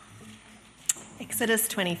Exodus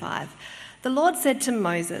 25. The Lord said to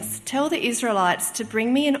Moses, "Tell the Israelites to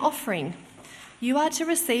bring me an offering. You are to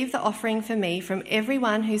receive the offering for me from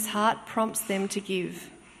everyone whose heart prompts them to give.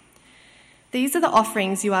 These are the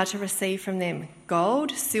offerings you are to receive from them: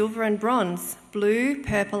 gold, silver and bronze, blue,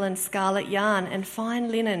 purple and scarlet yarn and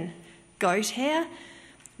fine linen, goat hair,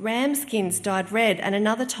 ram skins dyed red and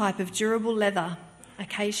another type of durable leather,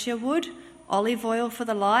 acacia wood, olive oil for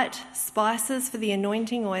the light, spices for the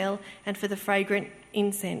anointing oil and for the fragrant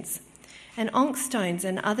incense, and onyx stones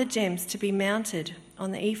and other gems to be mounted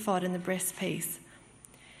on the ephod and the breastpiece.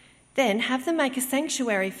 Then have them make a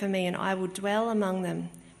sanctuary for me, and I will dwell among them.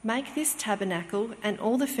 Make this tabernacle and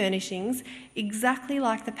all the furnishings exactly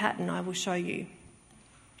like the pattern I will show you.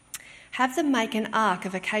 Have them make an ark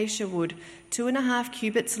of acacia wood, 2.5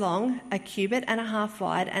 cubits long, 1.5 cubits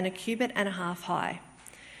wide, and 1.5 cubits high.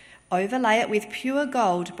 Overlay it with pure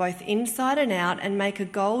gold, both inside and out, and make a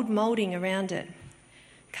gold moulding around it.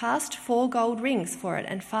 Cast 4 gold rings for it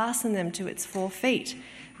and fasten them to its 4 feet,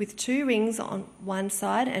 with 2 rings on one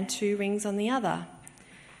side and 2 rings on the other.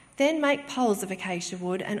 Then make poles of acacia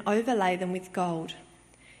wood and overlay them with gold.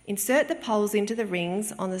 Insert the poles into the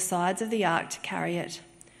rings on the sides of the ark to carry it.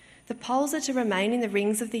 The poles are to remain in the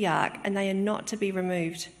rings of the ark, and they are not to be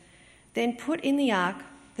removed. Then put in the ark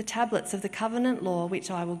the tablets of the covenant law which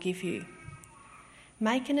I will give you.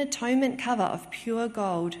 Make an atonement cover of pure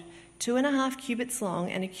gold, 2.5 cubits long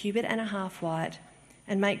and 1.5 cubits wide,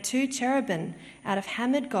 and make 2 cherubim out of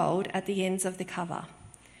hammered gold at the ends of the cover.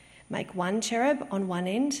 Make 1 cherub on one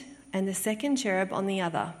end and the second cherub on the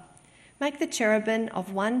other. Make the cherubim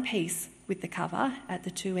of one piece with the cover at the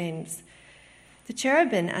 2 ends. The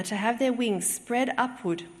cherubim are to have their wings spread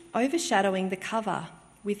upward, overshadowing the cover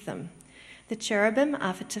with them. The cherubim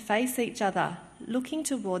are to face each other, looking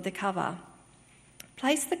toward the cover.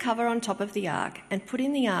 Place the cover on top of the ark and put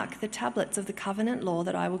in the ark the tablets of the covenant law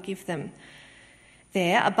that I will give them.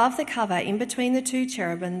 There, above the cover, in between the 2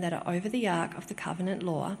 cherubim that are over the ark of the covenant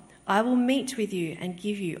law, I will meet with you and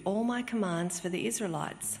give you all my commands for the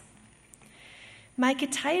Israelites. Make a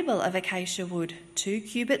table of acacia wood, 2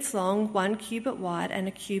 cubits long, 1 cubit wide, and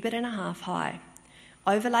 1.5 cubits high.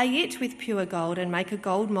 Overlay it with pure gold and make a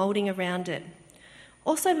gold moulding around it.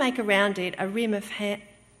 Also make around it a rim a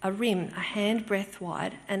handbreadth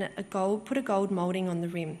wide, and put a gold moulding on the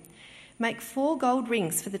rim. Make 4 gold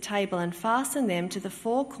rings for the table and fasten them to the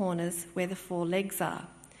 4 corners where the 4 legs are.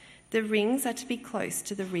 The rings are to be close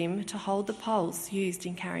to the rim to hold the poles used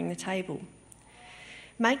in carrying the table.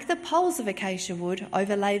 Make the poles of acacia wood,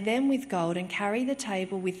 overlay them with gold and carry the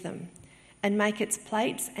table with them, and make its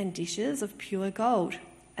plates and dishes of pure gold,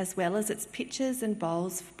 as well as its pitchers and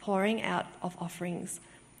bowls for pouring out of offerings.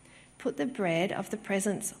 Put the bread of the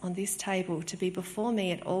presence on this table to be before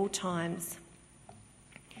me at all times.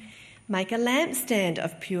 Make a lampstand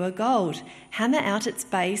of pure gold, hammer out its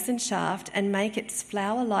base and shaft, and make its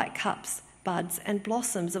flower-like cups, buds and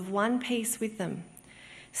blossoms of one piece with them.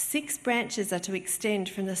 6 branches are to extend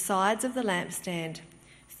from the sides of the lampstand,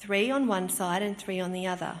 3 on one side and 3 on the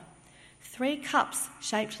other. 3 cups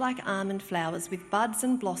shaped like almond flowers with buds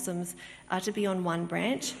and blossoms are to be on one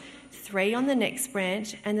branch, 3 on the next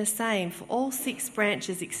branch, and the same for all 6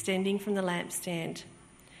 branches extending from the lampstand.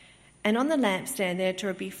 And on the lampstand there are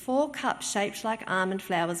to be 4 cups shaped like almond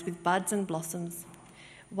flowers with buds and blossoms.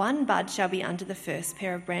 1 bud shall be under the first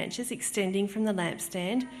pair of branches extending from the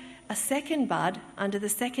lampstand, a second bud under the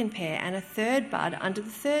second pair, and a third bud under the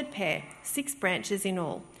third pair, 6 branches in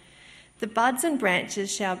all. The buds and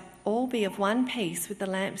branches shall all be of one piece with the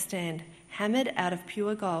lampstand, hammered out of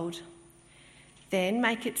pure gold. Then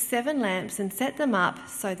make it 7 lamps and set them up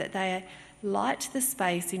so that they light the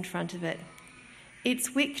space in front of it.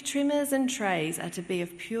 Its wick trimmers and trays are to be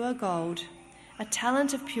of pure gold. A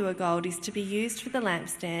talent of pure gold is to be used for the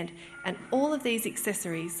lampstand and all of these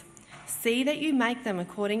accessories. See that you make them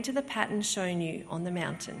according to the pattern shown you on the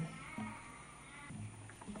mountain.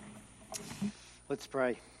 Let's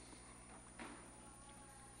pray.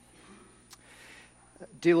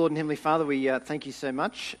 Dear Lord and Heavenly Father, we thank you so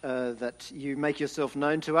much that you make yourself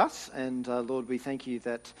known to us. And Lord, we thank you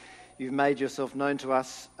that you've made yourself known to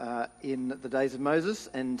us in the days of Moses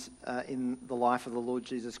and in the life of the Lord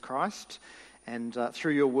Jesus Christ, and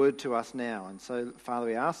through your word to us now. And so, Father,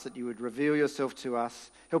 we ask that you would reveal yourself to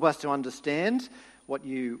us, help us to understand what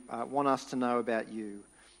you want us to know about you.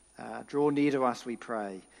 Draw near to us, we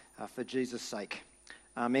pray, for Jesus' sake.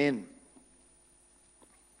 Amen.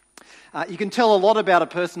 You can tell a lot about a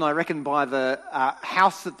person, I reckon, by the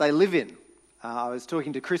house that they live in. I was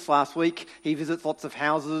talking to Chris last week. He visits lots of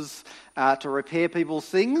houses to repair people's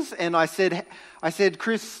things. And I said,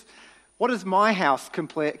 Chris, What does my house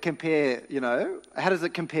compare, how does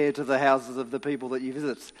it compare to the houses of the people that you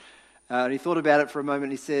visit? And he thought about it for a moment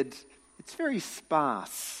and he said, it's very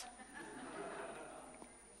sparse.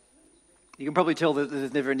 You can probably tell that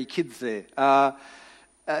there's never any kids there.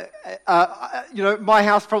 My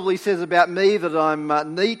house probably says about me that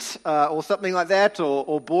I'm neat or something like that,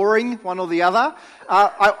 or boring, one or the other.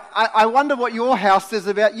 I wonder what your house says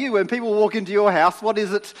about you. When people walk into your house, what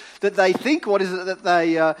is it that they think? What is it that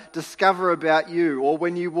they discover about you? Or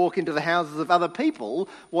when you walk into the houses of other people,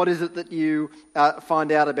 what is it that you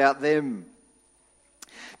find out about them?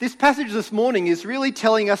 This passage this morning is really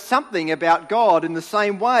telling us something about God in the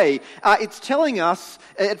same way. It's telling us,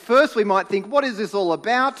 at first we might think, what is this all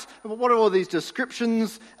about? What are all these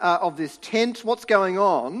descriptions of this tent? What's going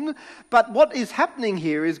on? But what is happening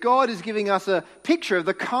here is God is giving us a picture of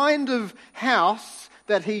the kind of house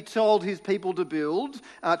that he told his people to build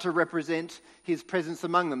to represent his presence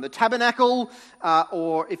among them. The tabernacle,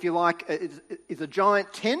 or if you like, is a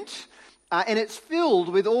giant tent. And it's filled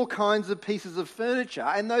with all kinds of pieces of furniture.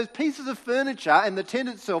 And those pieces of furniture and the tent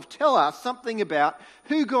itself tell us something about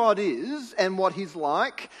who God is and what he's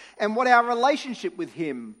like and what our relationship with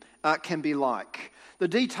him can be like. The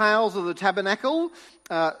details of the tabernacle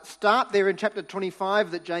start there in chapter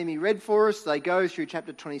 25 that Jamie read for us. They go through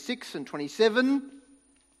chapter 26 and 27.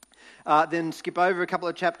 Then skip over a couple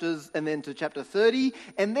of chapters and then to chapter 30.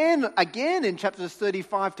 And then again in chapters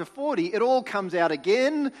 35 to 40, it all comes out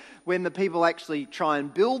again when the people actually try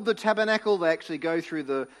and build the tabernacle. They actually go through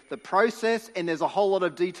the process, and there's a whole lot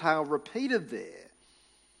of detail repeated there.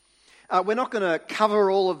 We're not going to cover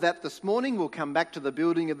all of that this morning. We'll come back to the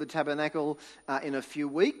building of the tabernacle in a few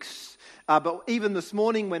weeks. But even this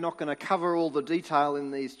morning, we're not going to cover all the detail in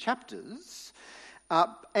these chapters.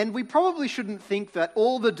 And we probably shouldn't think that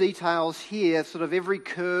all the details here, sort of every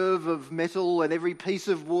curve of metal and every piece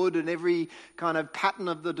of wood and every kind of pattern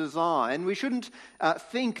of the design, we shouldn't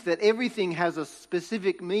think that everything has a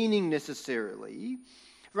specific meaning necessarily.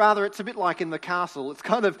 Rather, it's a bit like in the castle. It's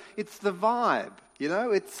the vibe,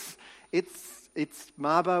 It's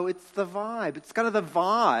Marbo, it's the vibe. It's kind of the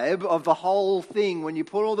vibe of the whole thing when you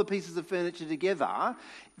put all the pieces of furniture together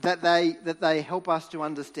that they help us to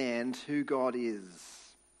understand who God is.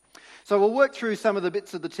 So we'll work through some of the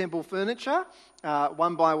bits of the temple furniture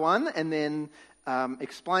one by one and then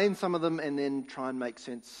explain some of them and then try and make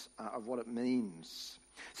sense of what it means.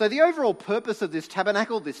 So the overall purpose of this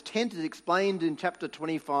tabernacle, this tent, is explained in chapter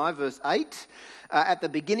 25, verse 8. At the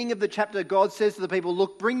beginning of the chapter, God says to the people,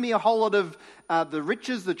 look, bring me a whole lot of the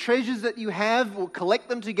riches, the treasures that you have. We'll collect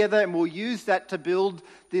them together and we'll use that to build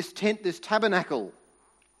this tent, this tabernacle.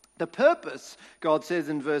 The purpose, God says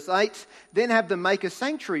in verse 8, then have them make a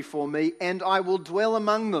sanctuary for me and I will dwell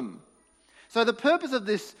among them. So the purpose of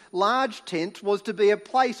this large tent was to be a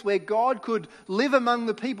place where God could live among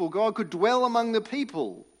the people. God could dwell among the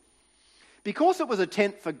people. Because it was a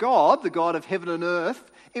tent for God, the God of heaven and earth,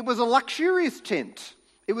 it was a luxurious tent.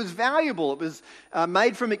 It was valuable. It was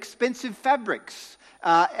made from expensive fabrics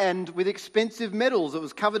and with expensive metals. It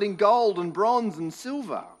was covered in gold and bronze and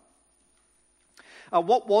silver.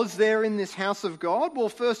 What was there in this house of God? Well,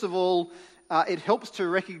 first of all, it helps to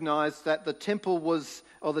recognize that the tabernacle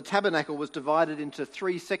was divided into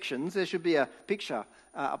three sections. There should be a picture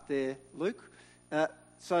up there, Luke.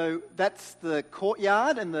 So that's the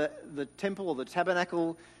courtyard and the temple or the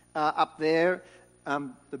tabernacle up there,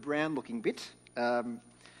 the brown-looking bit.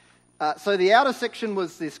 So the outer section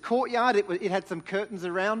was this courtyard. It had some curtains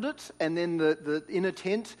around it, and then the inner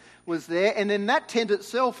tent was there. And then that tent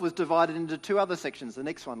itself was divided into two other sections. The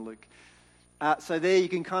next one, Luke. So there you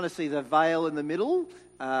can kind of see the veil in the middle.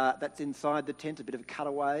 That's inside the tent, a bit of a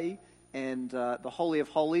cutaway. And the Holy of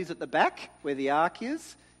Holies at the back, where the ark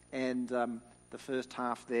is. And the first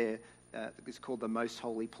half there is called the Most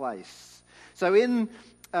Holy Place. So in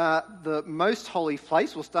the Most Holy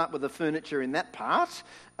Place, we'll start with the furniture in that part.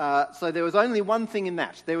 So there was only one thing in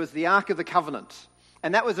that. There was the Ark of the Covenant.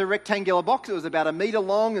 And that was a rectangular box. It was about 1 metre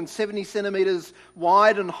long and 70 centimetres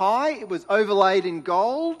wide and high. It was overlaid in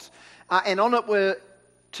gold. And on it were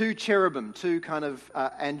two cherubim, two kind of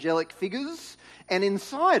angelic figures. And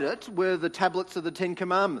inside it were the tablets of the Ten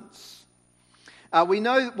Commandments. We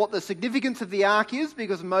know what the significance of the ark is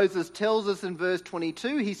because Moses tells us in verse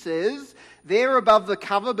 22, he says, there above the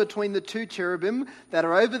cover between the two cherubim that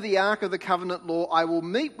are over the ark of the covenant law, I will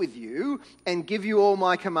meet with you and give you all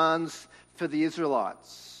my commands for the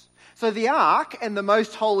Israelites. So the ark and the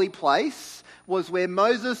most holy place was where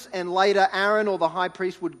Moses and later Aaron or the high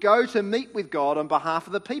priest would go to meet with God on behalf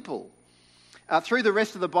of the people. Through the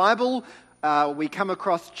rest of the Bible, we come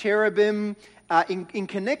across cherubim in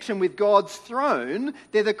connection with God's throne.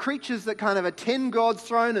 They're the creatures that kind of attend God's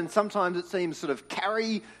throne, and sometimes it seems sort of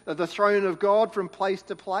carry the throne of God from place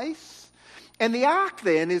to place. And the ark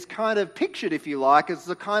then is kind of pictured, if you like, as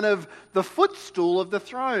the kind of the footstool of the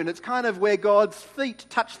throne. It's kind of where God's feet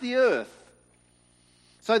touch the earth.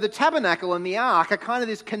 So the tabernacle and the ark are kind of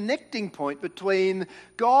this connecting point between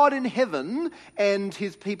God in heaven and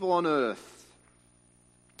his people on earth.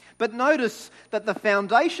 But notice that the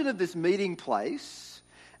foundation of this meeting place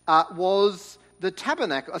was the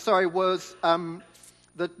tabernacle. Was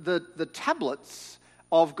the tablets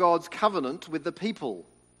of God's covenant with the people.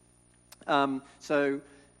 In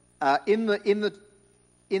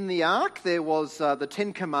the ark there was the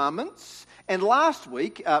Ten Commandments. And last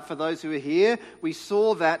week, for those who were here, we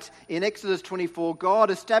saw that in Exodus 24,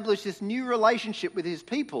 God established this new relationship with his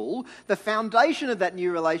people. The foundation of that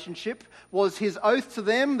new relationship was his oath to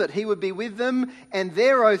them that he would be with them, and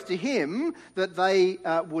their oath to him that they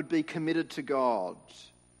would be committed to God.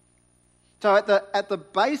 So at the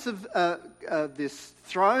base of this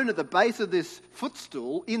throne, at the base of this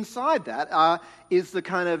footstool, inside that is the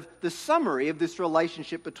kind of the summary of this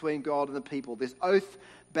relationship between God and the people, this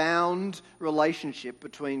oath-bound relationship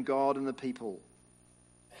between God and the people.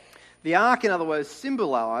 The ark, in other words,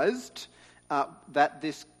 symbolised that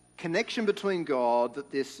this connection between God,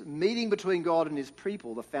 that this meeting between God and his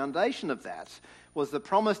people, the foundation of that was the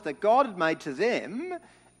promise that God had made to them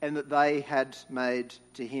and that they had made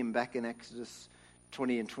to him back in Exodus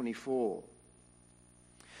 20 and 24.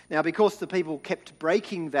 Now, because the people kept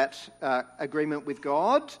breaking that agreement with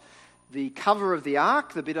God, the cover of the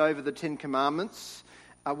ark, the bit over the Ten Commandments,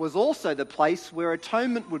 was also the place where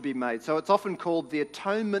atonement would be made. So it's often called the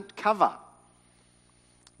atonement cover.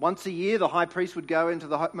 Once a year, the high priest would go into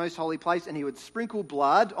the most holy place and he would sprinkle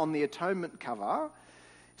blood on the atonement cover,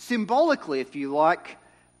 symbolically, if you like,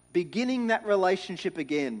 beginning that relationship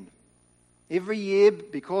again. Every year,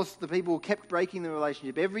 because the people kept breaking the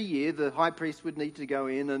relationship, every year the high priest would need to go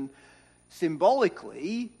in and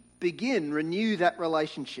symbolically renew that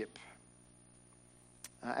relationship.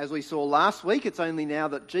 As we saw last week, it's only now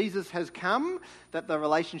that Jesus has come that the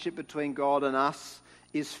relationship between God and us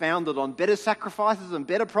is founded on better sacrifices and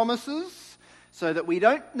better promises, so that we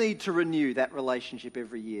don't need to renew that relationship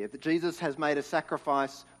every year. That Jesus has made a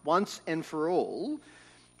sacrifice once and for all,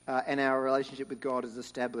 and our relationship with God is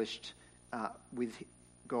established with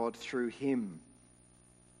God through him.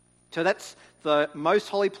 So that's the most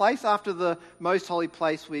holy place. After the most holy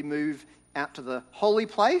place, we move out to the holy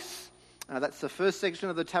place. That's the first section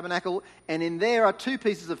of the tabernacle. And in there are two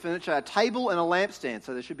pieces of furniture, a table and a lampstand.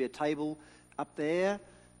 So there should be a table up there.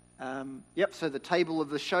 So the table of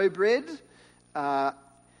the showbread.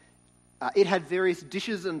 It had various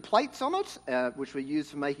dishes and plates on it, which were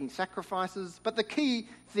used for making sacrifices. But the key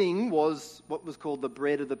thing was what was called the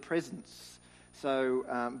bread of the presence. So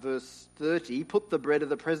verse 30, put the bread of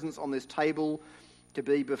the presence on this table to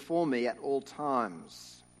be before me at all times.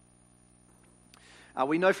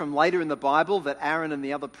 We know from later in the Bible that Aaron and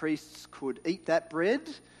the other priests could eat that bread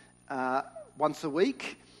once a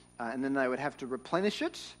week, and then they would have to replenish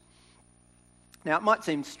it. Now, it might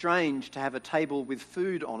seem strange to have a table with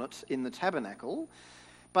food on it in the tabernacle,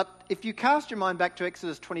 but if you cast your mind back to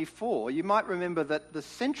Exodus 24, you might remember that the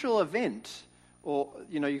central event, or,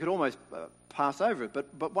 you could almost pass over it,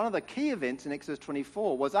 but one of the key events in Exodus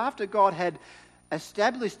 24 was after God had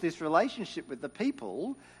established this relationship with the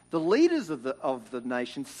people, the leaders of the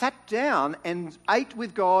nation sat down and ate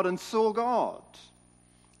with God and saw God.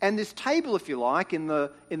 And this table, if you like, in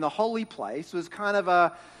the holy place was kind of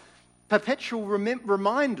a perpetual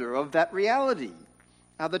reminder of that reality.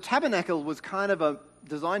 The tabernacle was kind of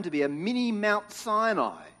designed to be a mini Mount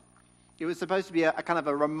Sinai. It was supposed to be a kind of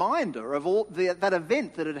a reminder of all that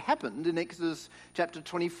event that had happened in Exodus chapter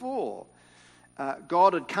 24.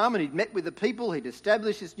 God had come and he'd met with the people. He'd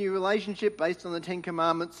established this new relationship based on the Ten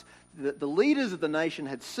Commandments. The leaders of the nation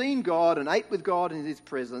had seen God and ate with God in his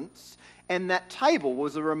presence. And that table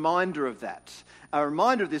was a reminder of that. A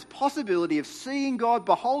reminder of this possibility of seeing God,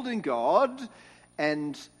 beholding God,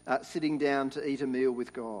 and sitting down to eat a meal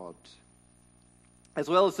with God. As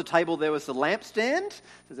well as the table, there was the lampstand.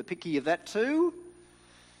 There's a picture of that too.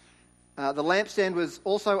 The lampstand was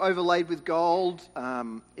also overlaid with gold.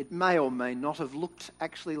 It may or may not have looked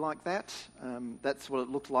actually like that. That's what it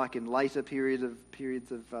looked like in later periods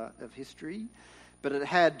of history. But it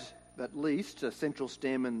had at least a central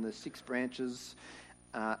stem and the 6 branches,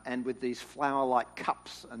 and with these flower-like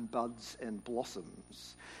cups and buds and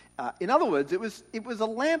blossoms. In other words, it was a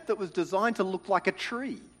lamp that was designed to look like a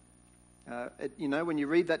tree. When you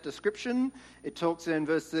read that description, it talks in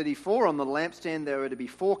verse 34, on the lampstand there were to be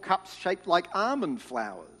 4 cups shaped like almond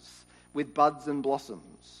flowers with buds and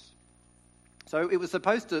blossoms. So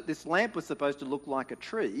this lamp was supposed to look like a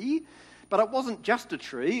tree, but it wasn't just a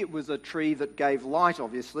tree. It was a tree that gave light,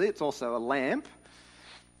 obviously. It's also a lamp.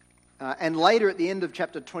 And later at the end of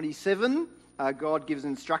chapter 27, God gives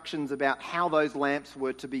instructions about how those lamps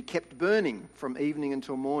were to be kept burning from evening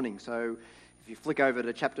until morning. So if you flick over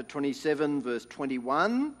to chapter 27, verse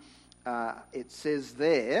 21, it says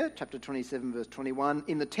there, chapter 27, verse 21,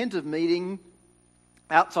 in the tent of meeting,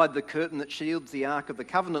 outside the curtain that shields the ark of the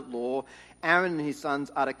covenant law, Aaron and his sons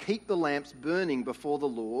are to keep the lamps burning before the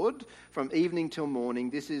Lord from evening till morning.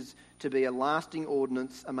 This is to be a lasting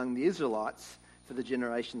ordinance among the Israelites for the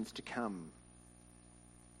generations to come.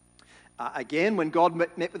 Again, when God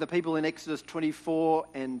met with the people in Exodus 24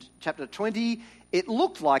 and chapter 20, it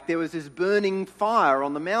looked like there was this burning fire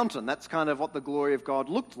on the mountain. That's kind of what the glory of God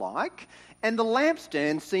looked like. And the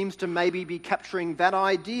lampstand seems to maybe be capturing that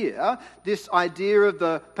idea, this idea of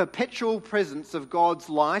the perpetual presence of God's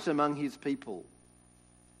light among his people.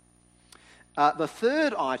 The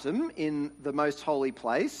third item in the most holy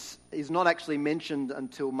place is not actually mentioned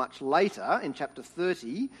until much later in chapter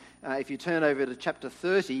 30. If you turn over to chapter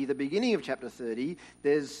 30, the beginning of chapter 30,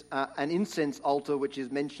 there's an incense altar which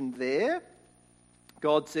is mentioned there.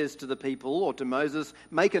 God says to the people, or to Moses,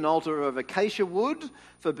 make an altar of acacia wood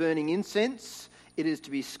for burning incense. It is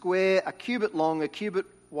to be square, a cubit long, a cubit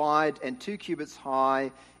wide, and 2 cubits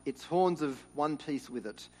high, its horns of one piece with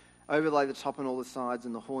it. Overlay the top and all the sides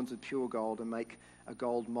and the horns of pure gold and make a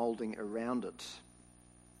gold moulding around it.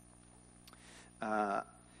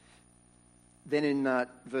 Then in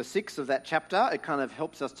verse 6 of that chapter, it kind of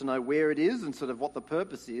helps us to know where it is and sort of what the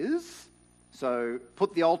purpose is. So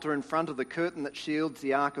put the altar in front of the curtain that shields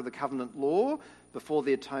the ark of the covenant law before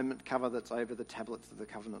the atonement cover that's over the tablets of the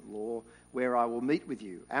covenant law, where I will meet with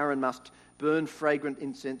you. Aaron must burn fragrant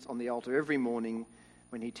incense on the altar every morning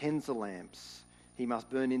when he tends the lamps. He must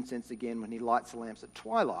burn incense again when he lights the lamps at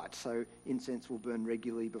twilight, so incense will burn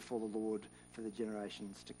regularly before the Lord for the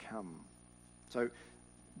generations to come. So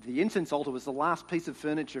the incense altar was the last piece of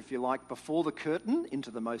furniture, if you like, before the curtain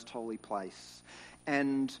into the most holy place.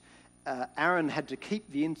 And Aaron had to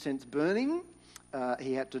keep the incense burning.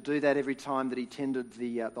 He had to do that every time that he tended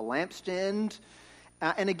the lampstand.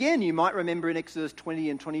 And again, you might remember in Exodus 20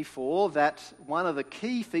 and 24 that one of the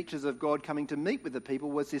key features of God coming to meet with the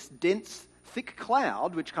people was this dense, thick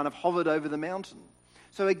cloud which kind of hovered over the mountain.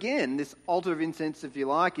 So again, this altar of incense, if you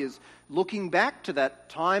like, is looking back to that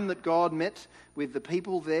time that God met with the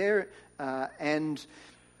people there.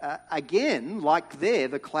 Again, like there,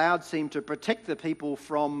 the cloud seemed to protect the people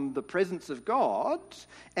from the presence of God.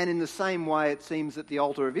 And in the same way, it seems that the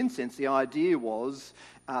altar of incense, the idea was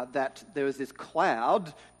that there was this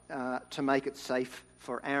cloud to make it safe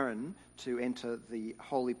for Aaron to enter the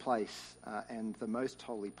holy place and the most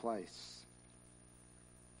holy place.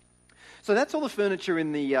 So that's all the furniture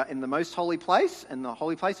in the most holy place and the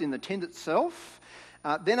holy place in the tent itself.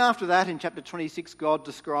 Then after that, in chapter 26, God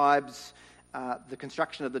describes the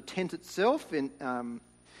construction of the tent itself.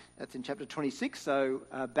 That's in chapter 26. So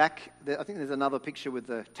back there, I think there's another picture with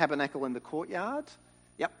the tabernacle in the courtyard.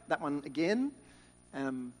 Yep, that one again.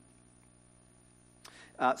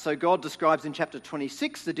 So God describes in chapter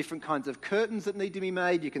 26 the different kinds of curtains that need to be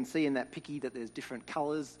made. You can see in that picky that there's different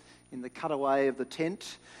colours in the cutaway of the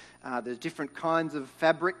tent. There's different kinds of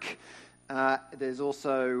fabric. There's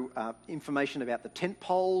also information about the tent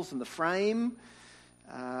poles and the frame.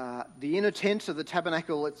 The inner tent of the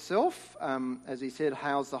tabernacle itself, as he said,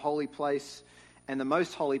 housed the holy place and the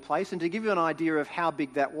most holy place. And to give you an idea of how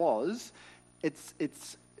big that was,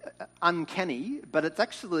 it's uncanny, but it's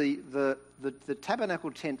actually the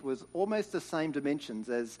tabernacle tent was almost the same dimensions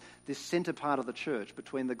as this centre part of the church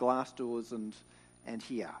between the glass doors and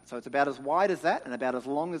here. So it's about as wide as that, and about as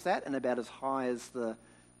long as that, and about as high as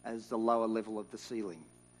the lower level of the ceiling.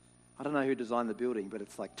 I don't know who designed the building, but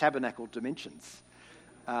it's like tabernacle dimensions.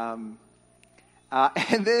 And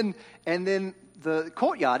then the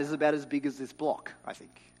courtyard is about as big as this block, I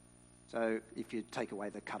think. So if you take away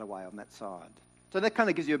the cutaway on that side. So that kind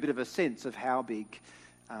of gives you a bit of a sense of how big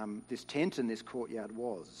this tent and this courtyard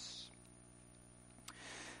was.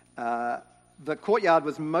 The courtyard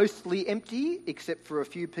was mostly empty, except for a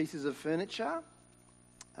few pieces of furniture.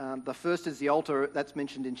 The first is the altar that's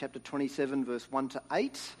mentioned in chapter 27, verse 1 to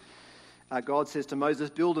 8. God says to Moses,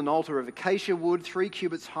 build an altar of acacia wood, 3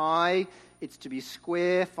 cubits high. It's to be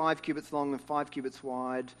square, 5 cubits long and 5 cubits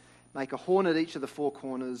wide. Make a horn at each of the 4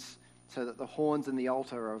 corners so that the horns and the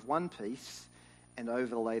altar are of one piece, and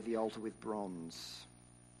overlay the altar with bronze.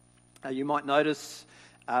 You might notice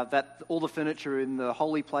that all the furniture in the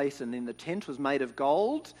holy place and in the tent was made of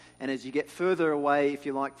gold, and as you get further away, if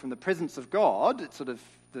you like, from the presence of God, it's sort of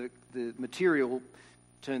the material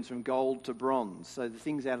turns from gold to bronze. So the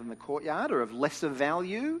things out in the courtyard are of lesser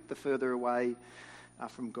value. The further away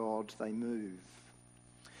from God they move.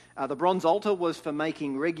 The bronze altar was for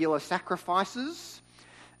making regular sacrifices.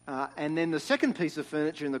 And then the second piece of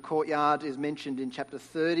furniture in the courtyard is mentioned in chapter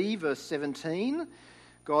 30, verse 17.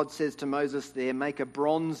 God says to Moses there, make a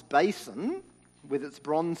bronze basin with its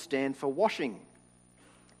bronze stand for washing.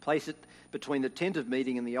 Place it between the tent of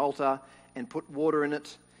meeting and the altar and put water in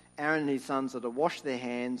it. Aaron and his sons are to wash their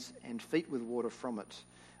hands and feet with water from it.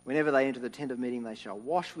 Whenever they enter the tent of meeting, they shall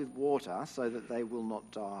wash with water so that they will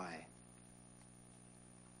not die.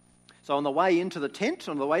 So on the way to the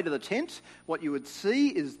tent, what you would see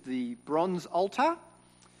is the bronze altar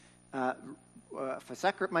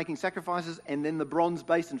for making sacrifices, and then the bronze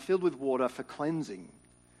basin filled with water for cleansing.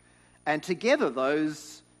 And together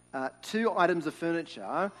those two items of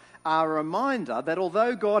furniture are a reminder that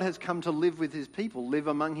although God has come to live with his people, live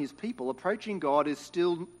among his people, approaching God is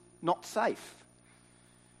still not safe.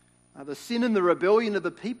 The sin and the rebellion of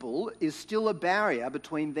the people is still a barrier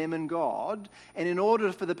between them and God, and in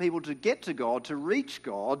order for the people to get to God, to reach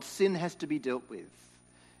God, sin has to be dealt with.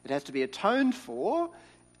 It has to be atoned for,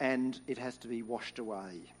 and it has to be washed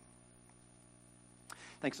away.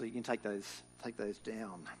 Thanks, so you can take those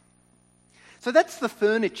down. So that's the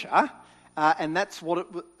furniture, and that's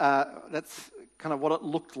that's kind of what it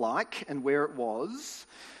looked like and where it was.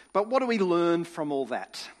 But what do we learn from all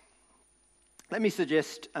that? Let me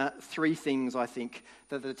suggest three things, I think,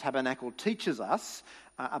 that the tabernacle teaches us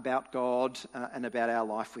about God and about our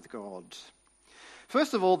life with God.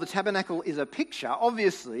 First of all, the tabernacle is a picture,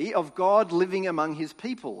 obviously, of God living among his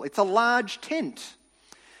people. It's a large tent.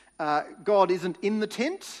 God isn't in the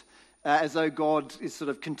tent, as though God is sort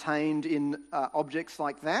of contained in objects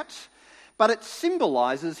like that, but it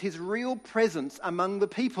symbolises his real presence among the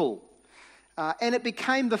people. And it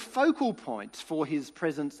became the focal point for his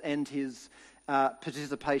presence and his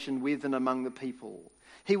participation with and among the people.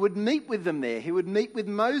 He would meet with them there. He would meet with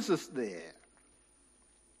Moses there.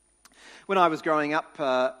 When I was growing up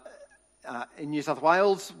in New South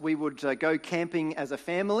Wales, we would go camping as a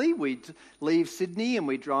family. We'd leave Sydney and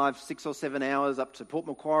we'd drive 6 or 7 hours up to Port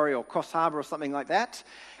Macquarie or Cross Harbour or something like that.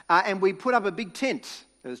 And we put up a big tent.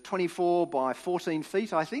 It was 24 by 14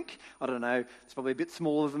 feet, I think. I don't know, it's probably a bit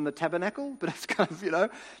smaller than the tabernacle, but it's kind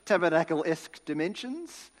of, tabernacle-esque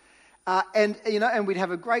dimensions. And we'd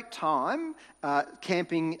have a great time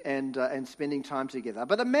camping and spending time together.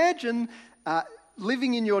 But imagine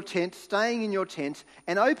living in your tent, staying in your tent,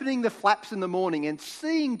 and opening the flaps in the morning and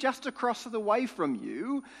seeing just across the way from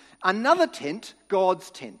you another tent,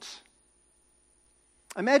 God's tent.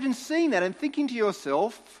 Imagine seeing that and thinking to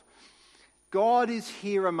yourself, God is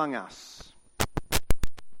here among us.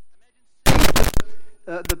 Imagine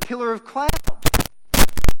seeing the pillar of cloud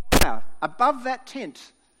above that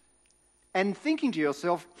tent and thinking to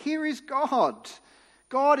yourself, here is God.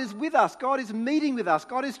 God is with us. God is meeting with us.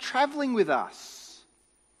 God is travelling with us.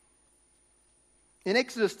 In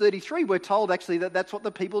Exodus 33, we're told actually that that's what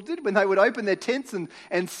the people did. When they would open their tents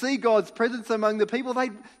and see God's presence among the people,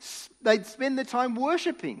 they'd spend their time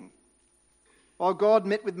worshipping while God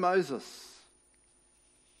met with Moses.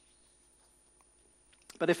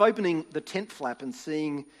 But if opening the tent flap and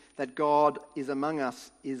seeing that God is among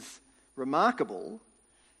us is remarkable,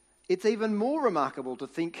 it's even more remarkable to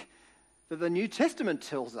think that the New Testament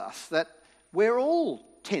tells us that we're all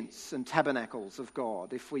tents and tabernacles of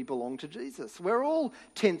God if we belong to Jesus. We're all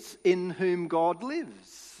tents in whom God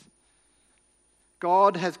lives.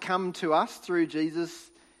 God has come to us through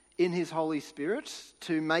Jesus in his Holy Spirit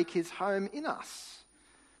to make his home in us.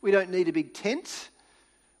 We don't need a big tent.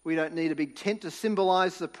 We don't need a big tent to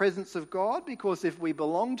symbolise the presence of God, because if we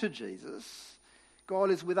belong to Jesus, God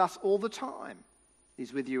is with us all the time.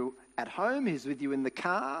 He's with you at home, he's with you in the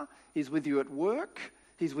car, he's with you at work,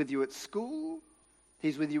 he's with you at school,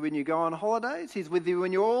 he's with you when you go on holidays, he's with you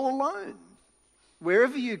when you're all alone.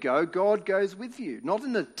 Wherever you go, God goes with you, not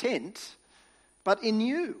in a tent, but in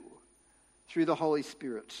you through the Holy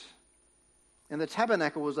Spirit. And the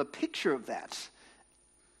tabernacle was a picture of that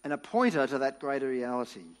and a pointer to that greater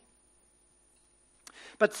reality.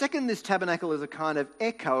 But second, this tabernacle is a kind of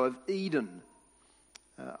echo of Eden,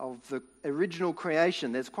 of the original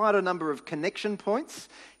creation. There's quite a number of connection points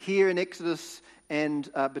here in Exodus and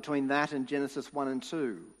between that and Genesis 1 and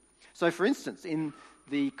 2. So for instance, in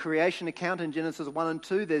the creation account in Genesis 1 and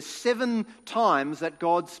 2, there's 7 times that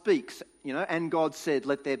God speaks, and God said,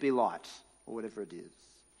 let there be light, or whatever it is.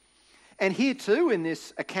 And here too, in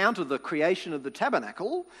this account of the creation of the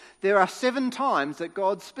tabernacle, there are 7 times that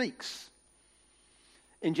God speaks.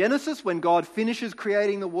 In Genesis, when God finishes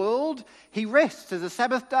creating the world, he rests as a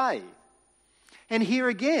Sabbath day. And here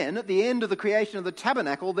again, at the end of the creation of the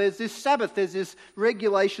tabernacle, there's this Sabbath, there's this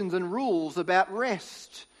regulations and rules about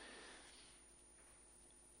rest.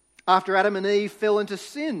 After Adam and Eve fell into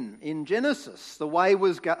sin in Genesis, the way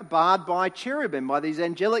was barred by cherubim, by these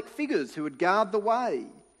angelic figures who would guard the way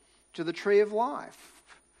to the tree of life.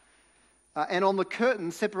 And on the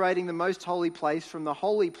curtain separating the most holy place from the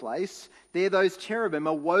holy place, there those cherubim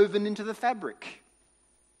are woven into the fabric.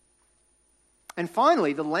 And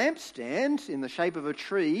finally, the lampstand, in the shape of a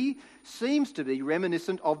tree, seems to be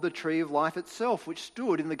reminiscent of the tree of life itself, which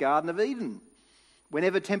stood in the Garden of Eden.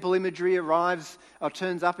 Whenever temple imagery arrives or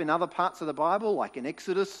turns up in other parts of the Bible, like in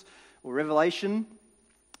Exodus or Revelation,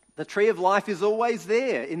 the tree of life is always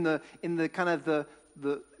there in the kind of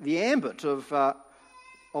the ambit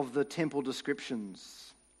of the temple descriptions.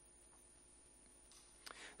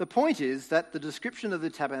 The point is that the description of the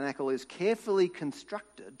tabernacle is carefully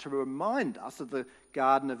constructed to remind us of the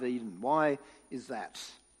Garden of Eden. Why is that?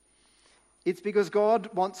 It's because God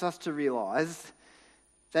wants us to realise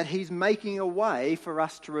that he's making a way for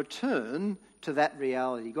us to return to that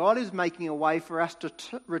reality. God is making a way for us to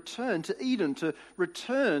return to Eden, to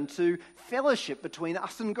return to fellowship between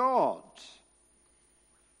us and God.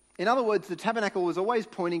 In other words, the tabernacle was always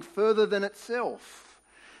pointing further than itself.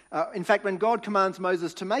 In fact, when God commands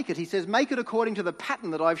Moses to make it, he says, make it according to the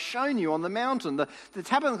pattern that I've shown you on the mountain. The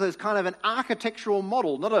tabernacle is kind of an architectural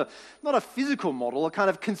model, not a physical model, a kind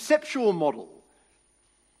of conceptual model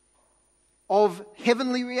of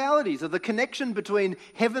heavenly realities, of the connection between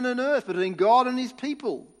heaven and earth, between God and his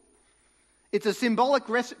people. It's a symbolic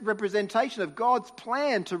representation of God's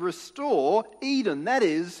plan to restore Eden, that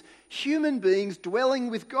is, human beings dwelling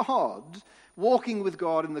with God, walking with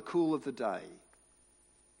God in the cool of the day.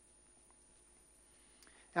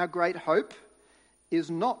 Our great hope is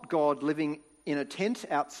not God living in a tent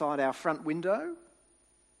outside our front window,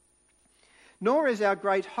 nor is our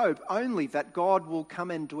great hope only that God will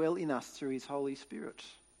come and dwell in us through his Holy Spirit.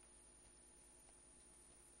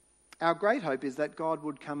 Our great hope is that God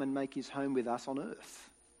would come and make his home with us on earth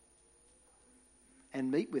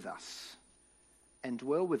and meet with us and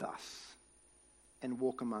dwell with us and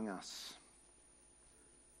walk among us.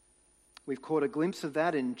 We've caught a glimpse of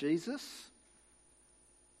that in Jesus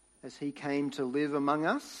as he came to live among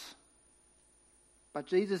us. But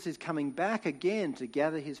Jesus is coming back again to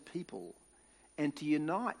gather his people and to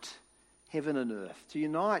unite heaven and earth, to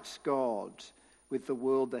unite God with the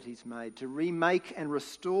world that he's made, to remake and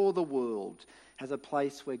restore the world as a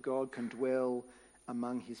place where God can dwell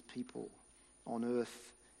among his people on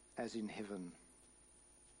earth as in heaven.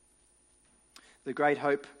 The great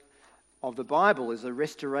hope of the Bible is a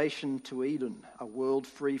restoration to Eden, a world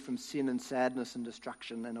free from sin and sadness and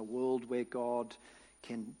destruction, and a world where God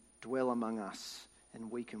can dwell among us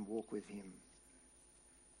and we can walk with him.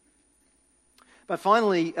 But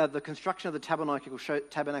finally, the construction of the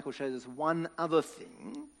tabernacle shows us one other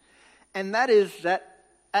thing, and that is that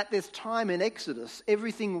at this time in Exodus,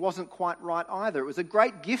 everything wasn't quite right either. It was a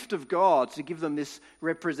great gift of God to give them this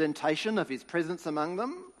representation of his presence among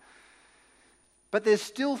them. But there's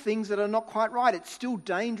still things that are not quite right. It's still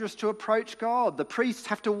dangerous to approach God. The priests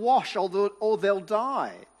have to wash or they'll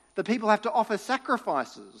die. The people have to offer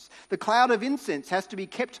sacrifices. The cloud of incense has to be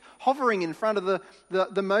kept hovering in front of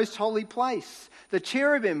the most holy place. The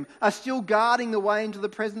cherubim are still guarding the way into the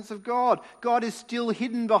presence of God. God is still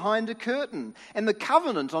hidden behind a curtain. And the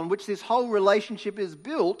covenant on which this whole relationship is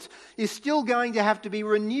built is still going to have to be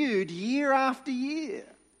renewed year after year.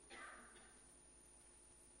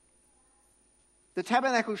 The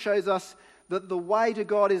tabernacle shows us that the way to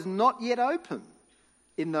God is not yet open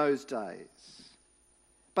in those days.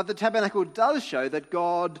 But the tabernacle does show that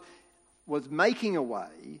God was making a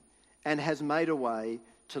way and has made a way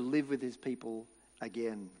to live with his people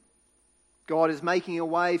again. God is making a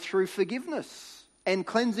way through forgiveness and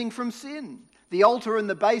cleansing from sin. The altar and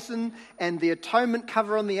the basin and the atonement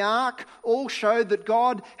cover on the ark all showed that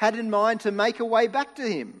God had in mind to make a way back to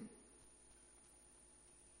him.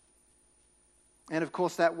 And of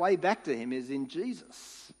course, that way back to him is in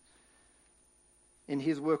Jesus, in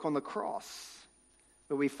his work on the cross,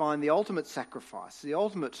 where we find the ultimate sacrifice, the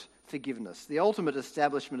ultimate forgiveness, the ultimate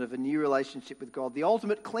establishment of a new relationship with God, the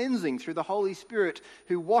ultimate cleansing through the Holy Spirit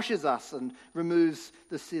who washes us and removes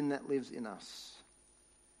the sin that lives in us.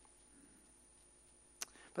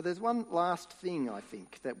 But there's one last thing, I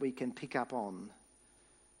think, that we can pick up on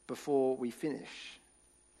before we finish,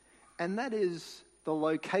 and that is the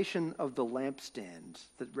location of the lampstand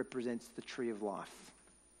that represents the tree of life.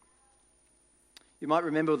 You might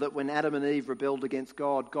remember that when Adam and Eve rebelled against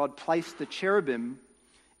God, God placed the cherubim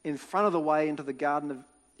in front of the way into the Garden of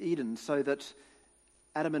Eden so that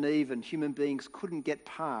Adam and Eve and human beings couldn't get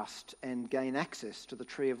past and gain access to the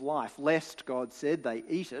tree of life, lest, God said, they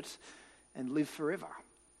eat it and live forever.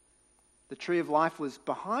 The tree of life was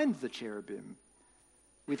behind the cherubim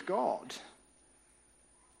with God.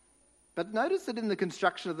 But notice that in the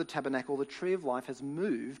construction of the tabernacle, the tree of life has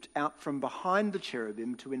moved out from behind the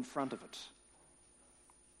cherubim to in front of it.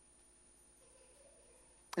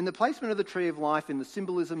 In the placement of the tree of life in the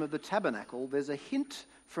symbolism of the tabernacle, there's a hint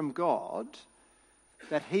from God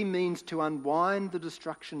that he means to unwind the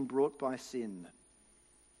destruction brought by sin.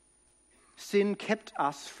 Sin kept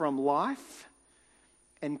us from life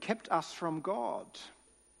and kept us from God.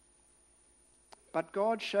 But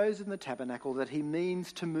God shows in the tabernacle that he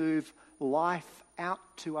means to move life out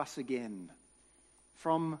to us again,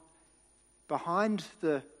 from behind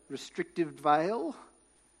the restrictive veil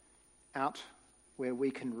out where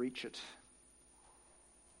we can reach it.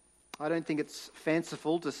 I don't think it's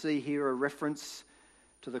fanciful to see here a reference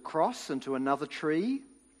to the cross and to another tree,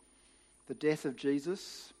 the death of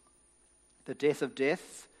Jesus, the death of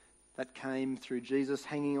death that came through Jesus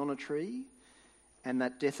hanging on a tree, and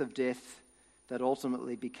that death of death that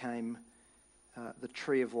ultimately became the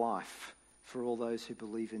tree of life for all those who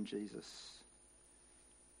believe in Jesus.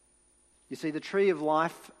 You see, the tree of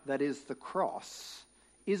life, that is the cross,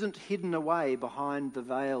 isn't hidden away behind the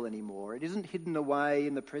veil anymore. It isn't hidden away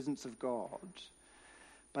in the presence of God.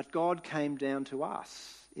 But God came down to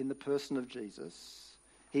us in the person of Jesus.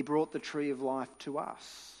 He brought the tree of life to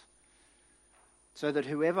us so that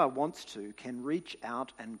whoever wants to can reach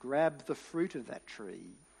out and grab the fruit of that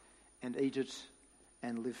tree and eat it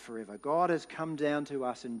and live forever. God has come down to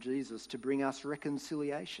us in Jesus to bring us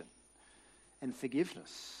reconciliation and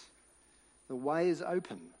forgiveness. The way is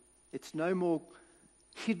open. It's no more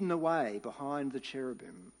hidden away behind the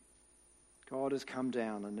cherubim. God has come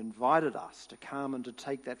down and invited us to come and to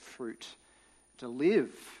take that fruit, to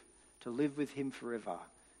live with him forever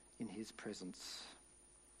in his presence.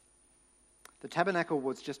 The tabernacle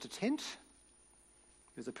was just a tent.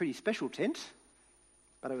 It was a pretty special tent,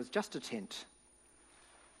 but it was just a tent.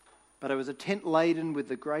 But it was a tent laden with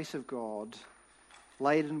the grace of God,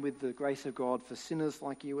 laden with the grace of God for sinners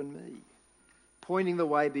like you and me, pointing the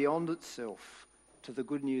way beyond itself to the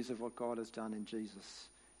good news of what God has done in Jesus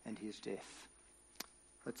and his death.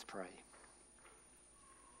 Let's pray.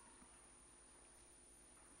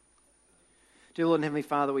 Dear Lord and Heavenly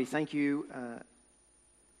Father, we thank you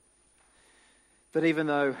that even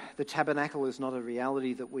though the tabernacle is not a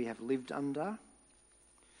reality that we have lived under,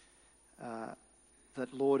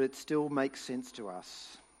 that, Lord, it still makes sense to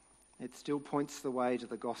us. It still points the way to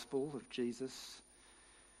the gospel of Jesus.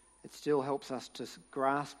 It still helps us to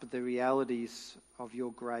grasp the realities of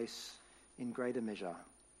your grace in greater measure.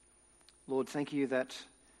 Lord, thank you that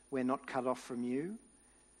we're not cut off from you,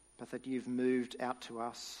 but that you've moved out to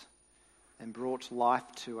us and brought life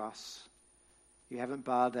to us. You haven't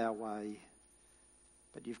barred our way,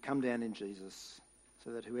 but you've come down in Jesus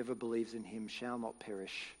so that whoever believes in him shall not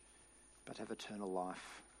perish, but have eternal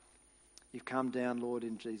life. You've come down, Lord,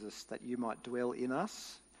 in Jesus, that you might dwell in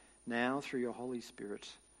us now through your Holy Spirit,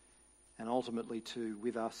 and ultimately too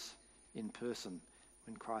with us in person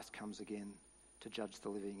when Christ comes again to judge the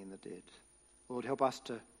living and the dead. Lord, help us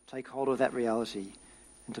to take hold of that reality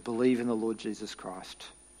and to believe in the Lord Jesus Christ.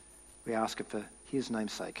 We ask it for his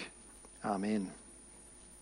name's sake. Amen.